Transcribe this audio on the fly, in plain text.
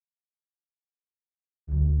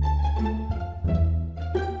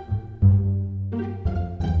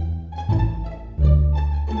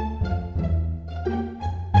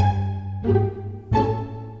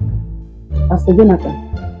Pastor Jonathan.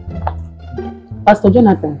 Pastor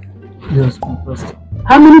Jonathan. Yes, my pastor.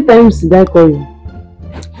 How many times did I call you?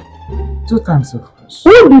 2 times, of course.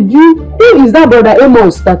 Who is that brother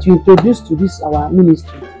Amos that you introduced to this our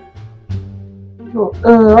ministry? No,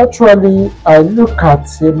 actually, I look at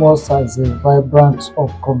Amos as a vibrant,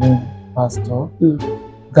 upcoming pastor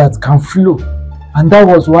that can flow. And that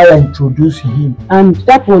was why I introduced him. And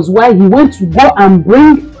that was why he went to go and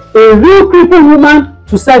bring a real crippled woman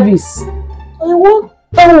to service.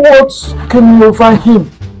 That what came over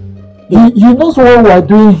him. He knows what we are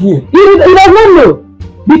doing here. He does not know.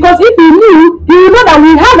 Because if he knew, he would know that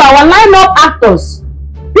we have our line-up actors.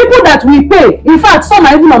 People that we pay. In fact, some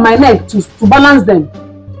are even on my neck to balance them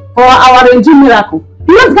for our Regime miracle.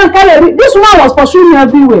 You know, can carry this woman was pursuing me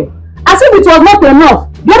everywhere. As if it was not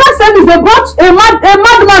enough. The other service, they brought a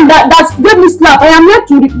madman that gave me slap. I am here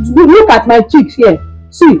to look at my cheeks here.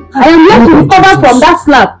 See, I am here to recover from that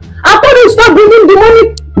slap. I told you stop bringing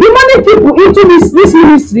demonic people into this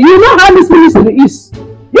ministry. You know how this ministry is.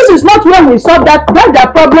 This is not where we solve that. Where their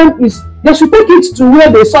problem is, they should take it to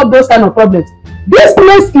where they solve those kind of problems. This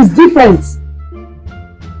place is different.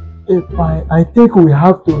 I think we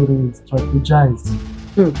have to re-strategize.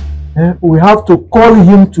 We have to call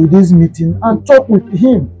him to this meeting and talk with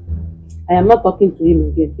him. I am not talking to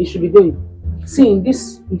him again. He should be going. See, in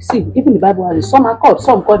this, you see, even the Bible has it. Some are called,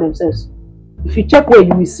 some call themselves. If you check where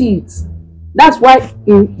you will see it. That's why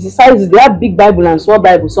in the sizes they have big Bible and small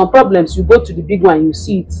Bible. Some problems you go to the big one, you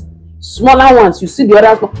see it. Smaller ones, you see the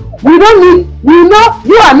other. We don't need. We know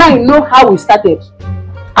you and I know how we started.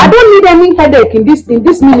 I don't need any headache in this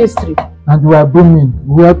ministry. And we are booming.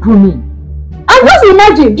 We are booming. And just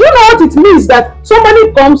imagine. Do you know what it means that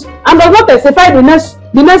somebody comes and does not testify the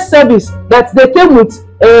next service that they came with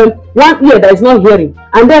 1 ear that is not hearing,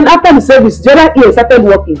 and then after the service the other ear started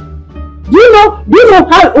working. Do you know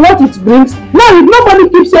what it brings? Now if nobody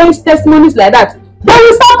keeps saying testimonies like that, they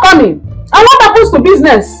will stop coming. And what happens to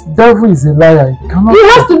business? Devil is a liar. He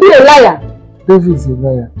has to be a liar. Devil is a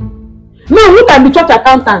liar. Now look at the church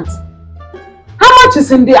accountant. How much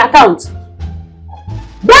is in the account?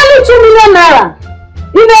 Barely 2 million naira.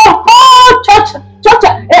 You know, whole church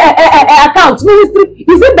account ministry.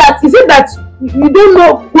 Is it that you don't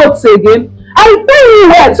know quotes again? I tell you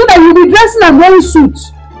well, so that you'll be dressing and wearing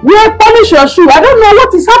suits. Wear polish your shoe. I don't know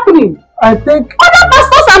what is happening. I think other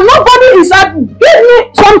pastors and nobody is give me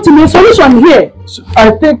something, a solution here. So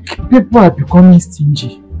I think people are becoming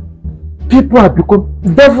stingy. People are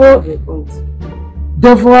becoming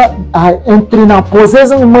devil are entering and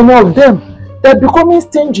possessing many of them. They're becoming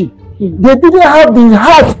stingy. They didn't have the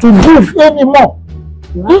heart to give anymore.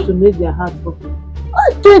 You have to make their heart open.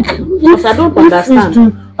 I think if I don't understand.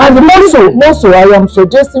 And also I am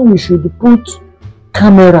suggesting we should put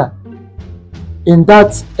camera in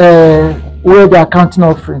that where they are counting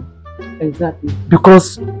offering. Exactly.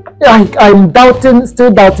 Because I'm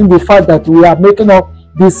still doubting the fact that we are making up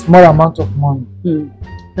this small amount of money.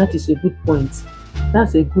 That is a good point.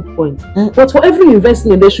 That's a good point. But for every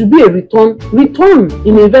investment, there should be a return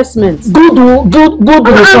in investment. Good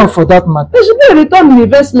return for that matter. There should be a return in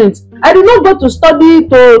investment. I did not go to study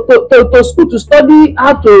to school to study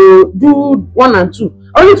how to do 1 and 2.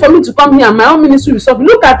 Only for me to come here and my own ministry will suffer.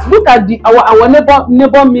 Look at our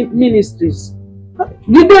neighbor ministries.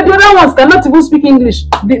 The other ones cannot even speak English.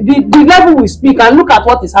 The level we speak, and look at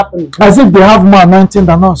what is happening. As if they have more anointing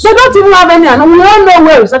than us. They don't even have any, and we all know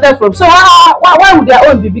where we started from. So why would their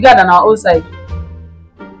own be bigger than our own side?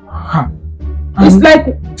 It's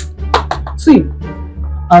like, see.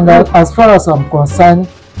 And as far as I'm concerned,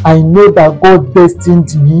 I know that God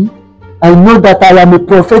destined me. I know that I am a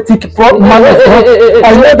prophetic man of God.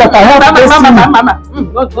 I know that I have destiny.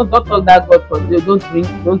 Don't talk that God for you.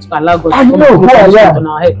 Don't allow God to come on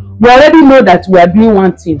our head. We already know that we are doing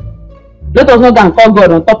one thing. Let us not go and call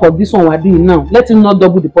God on top of this one we are doing now. Let him not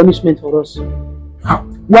double the punishment for us.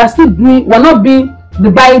 We are still doing. We are not being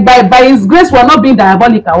by His grace. We are not being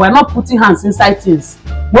diabolical. We are not putting hands inside things.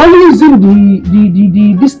 We are only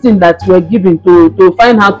using this thing that we are given to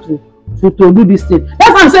find how to do this thing.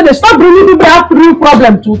 That's why I'm saying they stop bringing people have real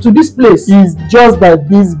problem to this place. It's just that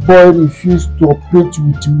this boy refused to operate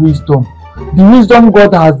with wisdom. The wisdom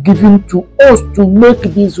God has given to us to make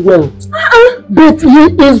this wealth. But he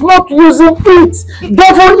is not using it.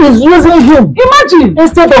 Devil is using him. Imagine.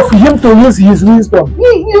 Instead of him to use his wisdom.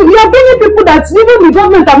 You are bringing people that even the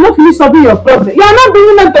government have not finished solving your problem. You are not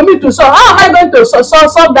bringing them to me to solve. How am I going to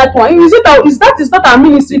solve that one? That is not our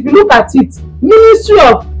ministry. If you look at it, ministry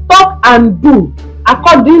of talk and do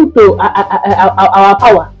according to our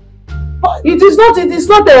power. It is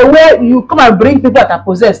not a way you come and bring people that are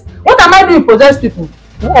possessed. What am I doing to possess people?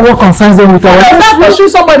 What concerns them with our Does that pursue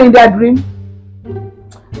somebody in their dream?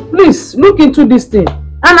 Please look into this thing.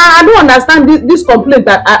 And I don't understand this complaint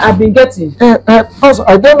that I've been getting. Also,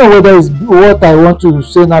 I don't know whether it's what I want to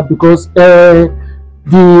say now because the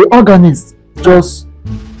organist just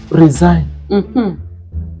resigned.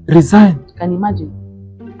 Resigned. Can you imagine?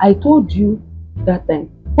 I told you that time.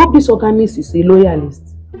 Hope this organist is a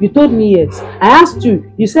loyalist. You told me yes. I asked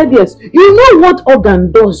you. You said yes. You know what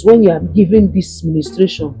organ does when you are giving this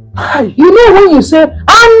ministration? You know when you say, and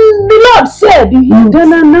the Lord said,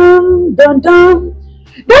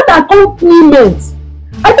 that accompaniment.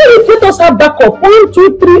 I tell you, let us have backup 1,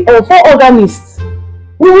 2, 3, or 4 organists.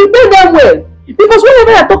 We will pay them well. Because whenever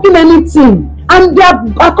they are talking anything and they are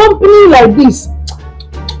accompanying like this,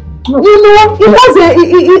 you know,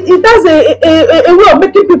 it has a way of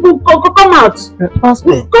making people come out.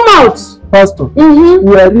 Pastor. Come out. Pastor,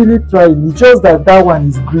 we are really trying. It's just that one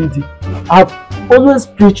is greedy. I've always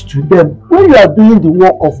preached to them. When you are doing the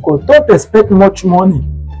work of God, don't expect much money.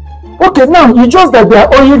 Okay, now it's just that they are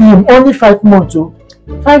owing him only 5 months.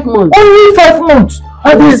 5 months? Only 5 months.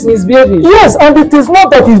 And he's misbehaving. Yes, and it is not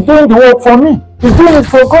that he's doing the work for me. He's doing it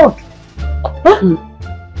for God. Huh?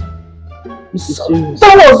 This is serious.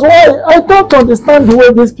 That was why I don't understand the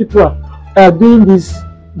way these people are doing this.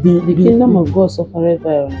 The kingdom of God suffereth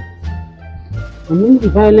violence. And when the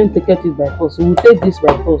violent taketh it by force, we will take this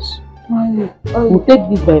by force. We will take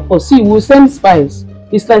this by force. See, we will send spies.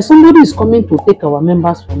 It's like somebody is coming to take our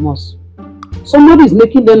members from us. Somebody is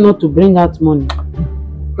making them not to bring out money.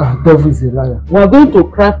 Devil is a liar. We are going to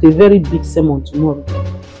craft a very big sermon tomorrow.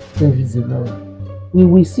 Devil is a liar. We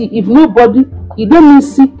will see. If nobody, you don't need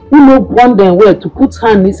see who know want them well to put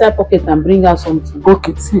hand inside pocket and bring out something.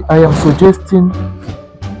 Okay, see, I am suggesting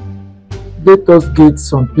let us get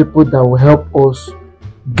some people that will help us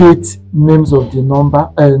get names of the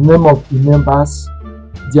name of the members,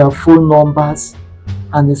 their phone numbers,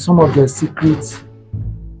 and some of their secret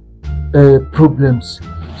problems,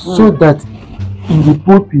 so that in the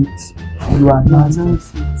pulpit you announce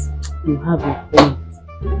it. You have a point.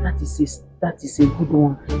 That is a good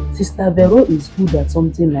one. Sister Vero is good at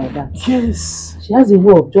something like that. Yes. She has a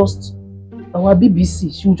way of just our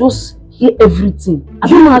BBC. She will just hear everything. I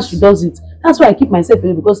don't know how she does it. That's why I keep myself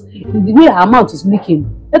away, because the way her mouth is leaking,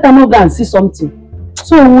 let her not go and see something.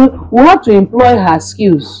 So we have to employ her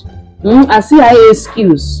skills, her CIA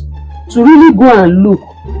skills, to really go and look.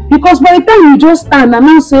 Because by the time you just stand and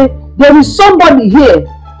then say, there is somebody here,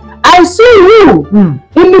 I see you in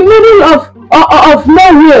the middle of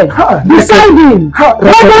nowhere, beside him,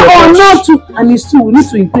 whether or not to, and it's true, we need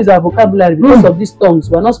to increase our vocabulary because of these tongues.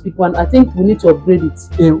 We are not speaking one. I think we need to upgrade it.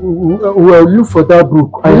 We'll look for that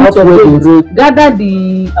book. I have to read. Gather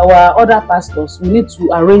our other pastors. We need to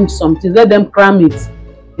arrange something. Let them cram it,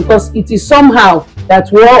 because it is somehow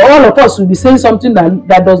that all of us will be saying something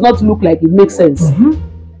that does not look like it makes sense.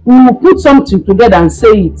 We will put something together and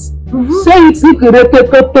say it. Say it.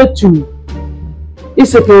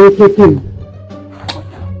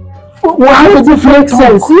 Why does it make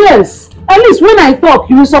sense? Yes. At least when I talk,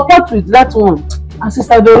 you will support with that one. And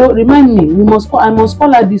Sister Vero, remind me, I must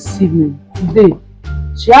call her this evening, today.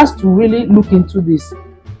 She has to really look into this.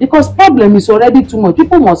 Because problem is already too much.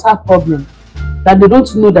 People must have problem that they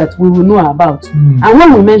don't know that we will know about. And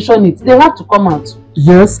when we mention it, they have to come out.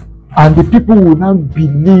 Yes, and the people will now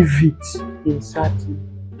believe it. Exactly.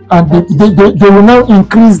 And they will now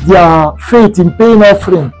increase their faith in paying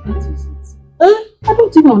offering. That is it. I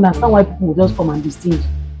don't even understand why people will just come and be stingy.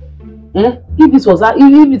 If it was that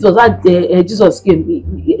Jesus came,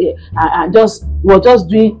 was just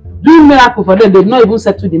doing miracle for them, they did not even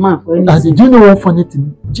settle the man for anything. And do you know one funny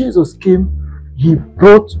thing? Jesus came, he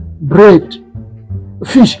brought bread,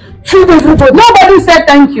 fish, feed everybody. Nobody said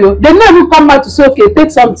thank you. They never even come back to say, okay,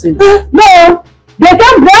 take something. No, they had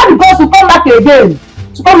to come back again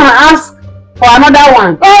to come and ask for another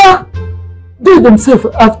one. They themselves,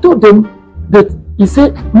 I've told them that he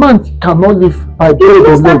said man cannot live by bread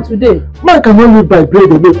alone. Today. Man cannot live by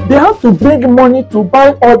bread alone. They have to bring money to buy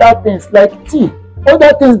other things like tea,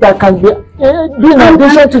 other things that can be in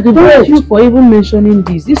addition to the bread. Thank you for even mentioning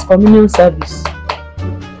this communion service.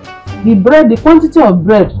 The quantity of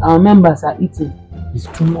bread our members are eating is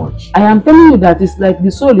too much. I am telling you that it's like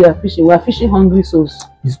the soul you are fishing. We are fishing hungry souls.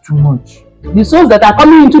 It's too much. The souls that are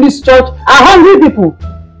coming into this church are hungry people.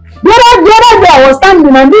 The other day I was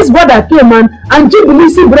standing and this brother came and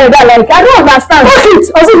Jibilisi bread. I don't understand.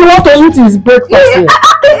 As if you want to eat his breakfast.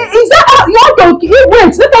 Is that how you want to eat?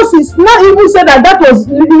 Wait, let us not even say that was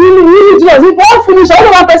really Jesus. If all finish, all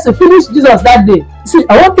one person finish Jesus that day. See,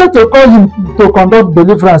 I wanted to call him to conduct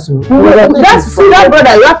deliverance. That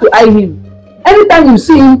brother, you have to eye him. Anytime you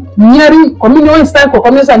see him nearing communion, when it's time for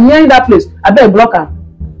communion, nearing that place, I better block him.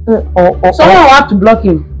 Someone will have to block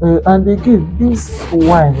him. And again, this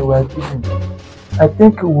wine we are giving, I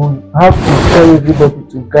think we'll have to tell everybody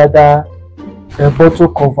to gather a bottle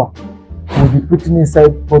cover. We'll be putting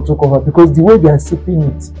inside bottle cover because the way they are sipping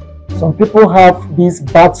it, some people have this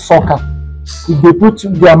bad sucker. If they put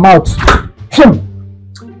their mouth, I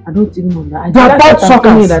don't even know that. They are bad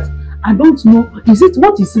suckers. I don't know. Is it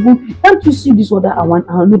what is even? Can't you see this other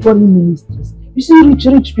our neighboring ministries? You see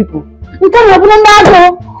rich people. We can't have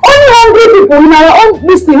that. Only hungry people in our own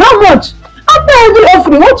this thing. How much? After every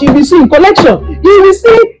offering, what you will see in collection, you will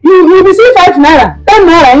see 5 naira, 10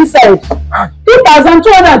 naira inside,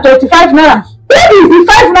 2,225 naira. Where is the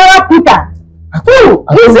 5 naira putter? Who?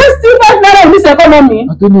 Is there still 5 naira in this economy?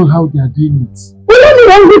 I don't know how they are doing it. We don't need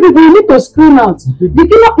hungry people. We need to scream out. The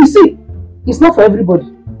kingdom, you see, it's not for everybody.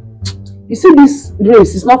 You see, this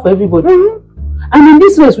race is not for everybody. And in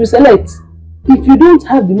this race, we select. If you don't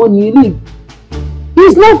have the money, you leave.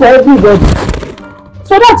 It's not for everybody.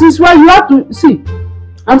 So that is why you have to see.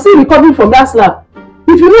 I'm still recovering from that slap.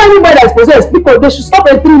 If you know anybody that is possessed, people they should stop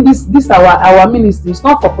entering this our ministry. It's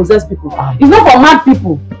not for possessed people. It's not for mad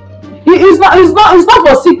people. It's not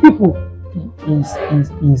for sick people.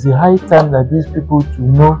 It's a high time that these people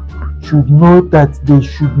should know that they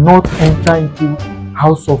should not enter into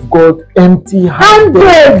house of God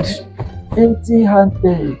empty-handed.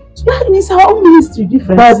 Empty-handed. That is our own ministry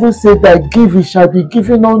different. Bible says that give it shall be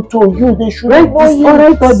given unto you. They should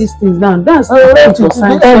write all these things down. That's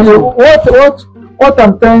what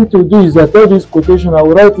I'm trying to do is that all this quotation, I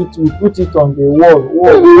will write it, we put it on the wall.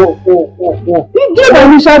 We give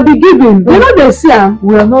and we shall be given. You know they say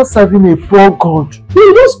we are not serving a poor God.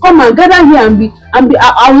 You just come and gather here and be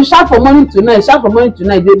I will shout for money tonight, shout for money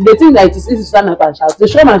tonight. They think that it is easy to stand up and shout. They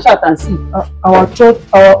show and shout and see. Our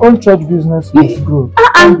own church business must grow.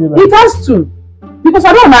 It has to. Because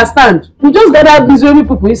I don't understand. We just gather these very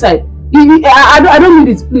people inside. I don't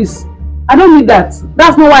need it, please. I don't need that.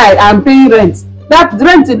 That's not why I'm paying rent. That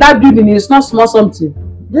rent in that building is not small something.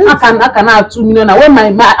 Yes. I can have 2 million.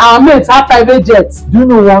 When our mates have private jets. Do you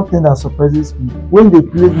know one thing that surprises me? When they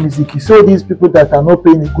play music, you saw these people that are not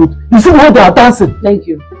paying it good. You see how they are dancing. Thank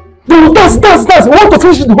you. They will dance. We want to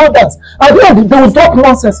finish the whole dance. At the end, they will talk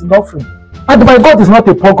nonsense in offering. And my God is not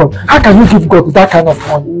a poor God. How can you give God that kind of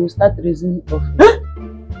money? We will start raising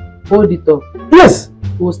offering. Hold it up. Yes.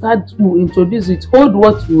 We'll start to introduce it. Hold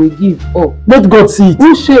what you will give up. Let God see it.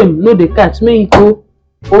 Who shame no they catch. May it go.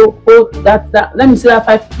 That let me see that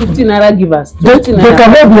 50 naira givers. They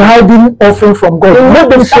cannot be hiding offering from God. Let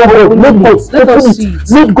them show God. Let us see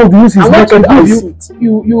it. Let God use his naked eyes.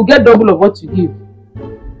 You get double of what you give.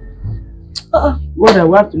 What I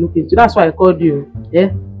will have to look into. That's why I called you.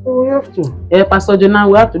 Yeah. We have to. Yeah, Pastor Jonah,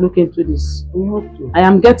 we have to look into this. We have to. I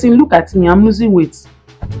am getting. Look at me. I'm losing weight.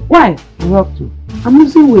 Why? We have to. I'm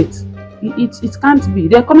losing weight. It can't be.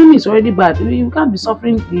 The economy is already bad. You can't be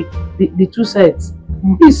suffering the two sides.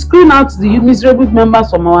 Please screen out the miserable members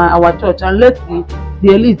from our church and let the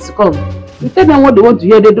elites come. You tell them what they want to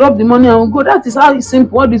hear. They drop the money and go. That is how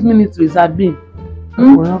simple all these ministries have been.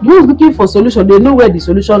 Those looking for solution, they know where the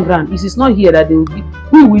solution ground is. It's not here that they will give.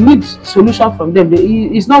 We need solution from them.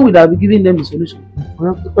 It's not we that will be giving them the solution.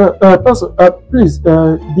 Pastor, please,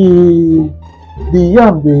 the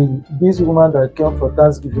yam, this woman that came for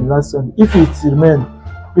Thanksgiving last Sunday, if it remains,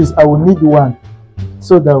 please, I will need one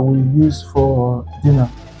so that we use for dinner.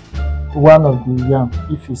 One of the yam,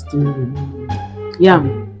 if it's still remaining.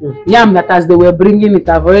 Yam? Yes. Yam that as they were bringing it,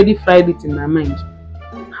 I've already fried it in my mind.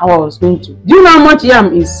 How I was going to. Do you know how much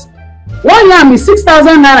yam is? One yam is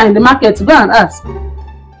 6,000 naira in the market. Go and ask.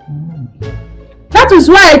 That is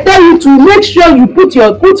why I tell you to make sure you put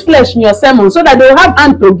flesh in your sermon so that they will have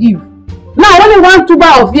hand to give. Now only one tuber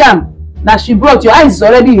of yam that she brought, your eyes is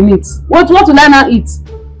already in it. What will I now eat?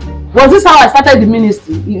 Was this how I started the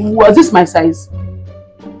ministry? Was this my size?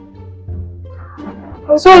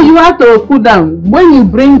 So you have to cool down. When you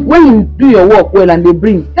do your work well and they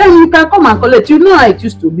bring, then you can come and collect. You know how it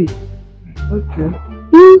used to be. Okay.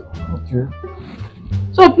 Okay.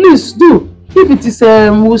 So please do. If it is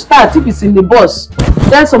we'll start. If it's in the bus,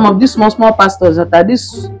 tell some of these small pastors that are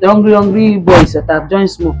these hungry boys that have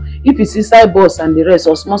joined small. If it's inside bus and the rest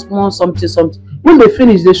or small something. When they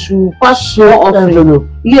finish, they should pass more offering.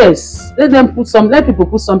 Yes. Let people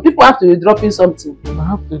put some. People have to be dropping something. I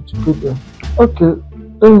have to educate them. Okay.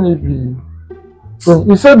 Let me be. So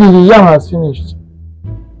you said the yam has finished.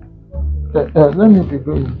 Let me be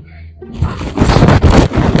going.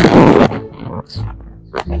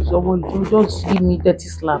 Someone just give me 30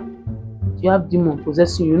 slap. You have demon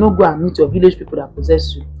possessing you. No go and meet your village people that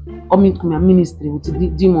possess you. coming to my ministry with the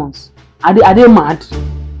demons? Are they mad?